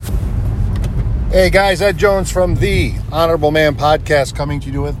Hey guys, Ed Jones from the Honorable Man Podcast coming to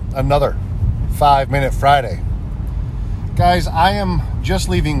you with another 5-Minute Friday. Guys, I am just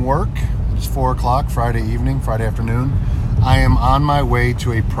leaving work. It's 4 o'clock Friday evening, Friday afternoon. I am on my way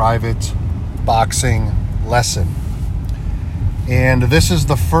to a private boxing lesson. And this is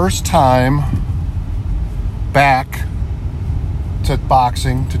the first time back to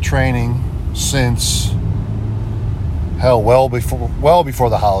boxing, to training since well before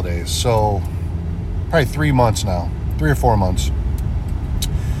the holidays. So probably 3 months now, 3 or 4 months.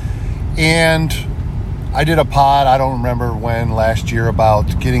 And I did a pod, I don't remember when, last year,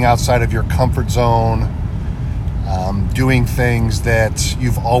 about getting outside of your comfort zone, doing things that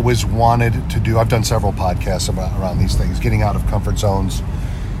you've always wanted to do. I've done several podcasts around these things, getting out of comfort zones,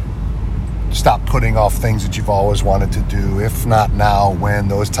 stop putting off things that you've always wanted to do, if not now, when,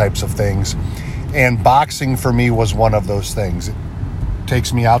 those types of things. And boxing for me was one of those things. It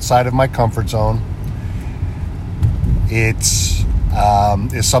takes me outside of my comfort zone. It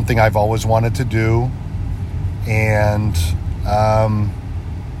is something I've always wanted to do, and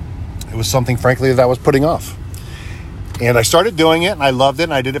it was something, frankly, that I was putting off. And I started doing it, and I loved it,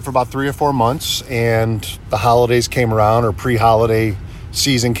 and I did it for about 3 or 4 months, and the holidays came around, or pre-holiday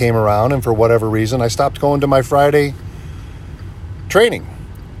season came around, and for whatever reason, I stopped going to my Friday training.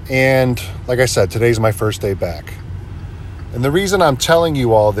 And like I said, today's my first day back. And the reason I'm telling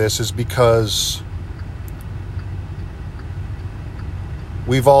you all this is because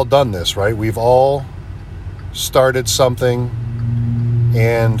we've all done this, right? We've all started something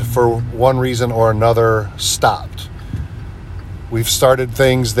and for one reason or another stopped. We've started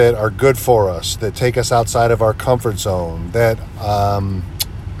things that are good for us, that take us outside of our comfort zone, that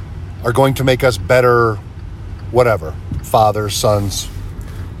are going to make us better, whatever, fathers, sons,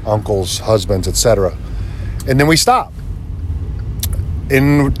 uncles, husbands, etc. And then we stop.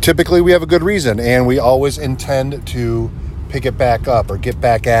 And typically we have a good reason, and we always intend to pick it back up or get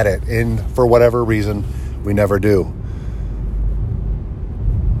back at it, and for whatever reason, we never do.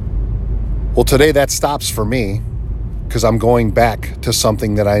 Well, today that stops for me, because I'm going back to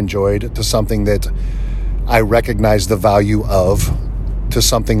something that I enjoyed, to something that I recognize the value of, to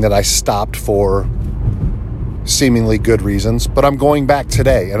something that I stopped for seemingly good reasons. But I'm going back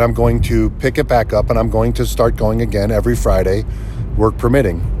today, and I'm going to pick it back up, and I'm going to start going again every Friday, work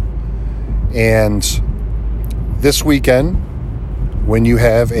permitting. And this weekend, when you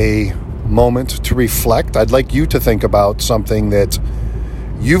have a moment to reflect, I'd like you to think about something that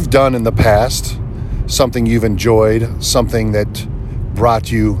you've done in the past, something you've enjoyed, something that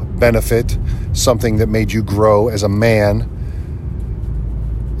brought you benefit, something that made you grow as a man,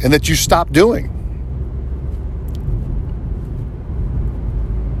 and that you stopped doing.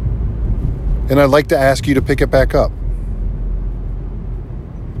 And I'd like to ask you to pick it back up,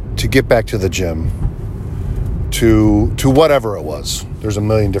 to get back to the gym, to whatever it was. There's a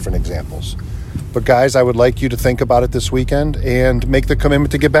million different examples. But guys, I would like you to think about it this weekend and make the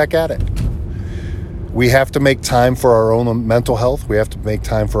commitment to get back at it. We have to make time for our own mental health. We have to make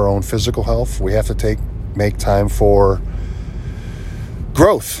time for our own physical health. We have to make time for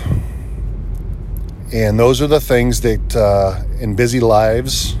growth. And those are the things that in busy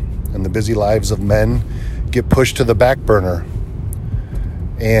lives and the busy lives of men get pushed to the back burner.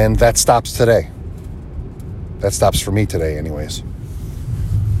 And that stops today. That stops for me today anyways.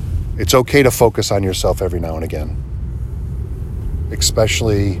 It's okay to focus on yourself every now and again,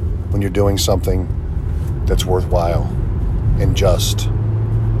 especially when you're doing something that's worthwhile and just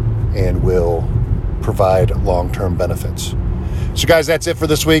and will provide long-term benefits. So guys, that's it for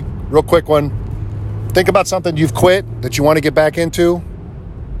this week. Real quick one. Think about something you've quit that you want to get back into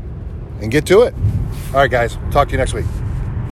and get to it. All right, guys. Talk to you next week.